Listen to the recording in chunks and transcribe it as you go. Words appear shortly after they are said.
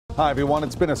Hi, everyone.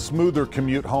 It's been a smoother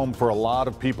commute home for a lot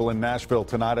of people in Nashville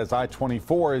tonight as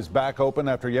I-24 is back open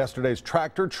after yesterday's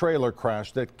tractor-trailer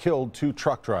crash that killed 2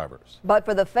 truck drivers. But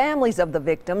for the families of the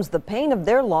victims, the pain of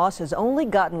their loss has only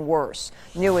gotten worse.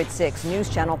 New at 6, News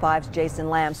Channel 5's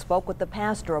Jason Lamb spoke with the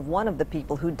pastor of one of the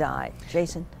people who died.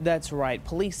 Jason? That's right.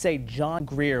 Police say John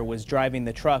Greer was driving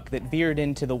the truck that veered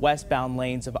into the westbound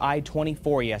lanes of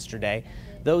I-24 yesterday.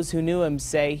 Those who knew him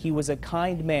say he was a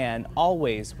kind man,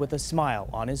 always with a smile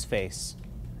on his face.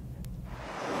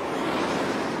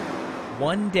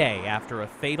 One day after a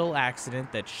fatal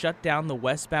accident that shut down the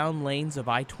westbound lanes of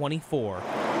I-24,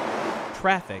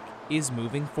 traffic is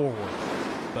moving forward.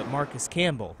 But Marcus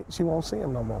Campbell, she won't see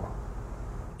him no more,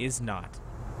 is not.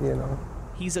 You know.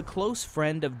 He's a close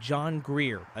friend of John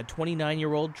Greer, a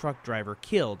 29-year-old truck driver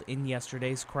killed in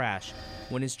yesterday's crash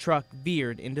when his truck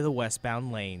veered into the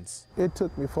westbound lanes. It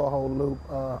took me for a whole loop.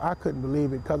 I couldn't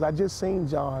believe it because I just seen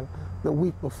John the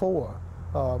week before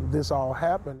this all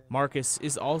happened. Marcus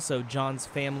is also John's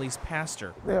family's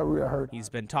pastor. They're real hurt. He's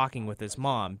been talking with his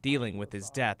mom, dealing with his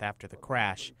death after the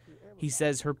crash. He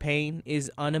says her pain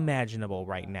is unimaginable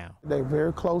right now. They're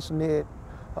very close-knit.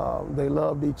 They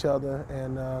loved each other,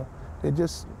 and it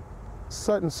just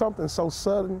something so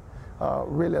sudden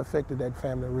really affected that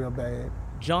family real bad.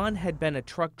 John had been a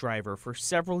truck driver for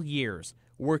several years,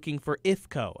 working for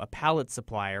IFCO, a pallet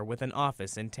supplier with an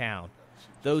office in town.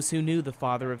 Those who knew the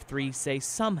father of 3 say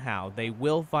somehow they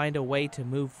will find a way to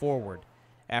move forward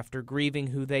after grieving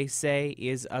who they say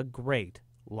is a great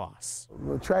loss.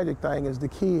 The tragic thing is the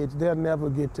kids, they'll never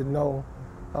get to know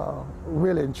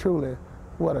really and truly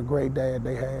what a great dad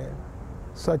they had.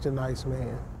 Such a nice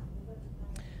man.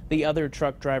 The other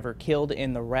truck driver killed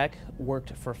in the wreck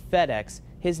worked for FedEx.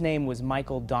 His name was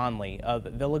Michael Donnelly of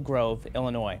Villa Grove,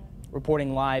 Illinois.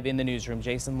 Reporting live in the newsroom,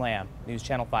 Jason Lamb, News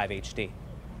Channel 5 HD.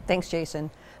 Thanks,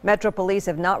 Jason. Metro Police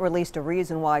have not released a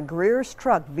reason why Greer's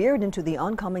truck veered into the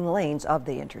oncoming lanes of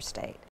the interstate.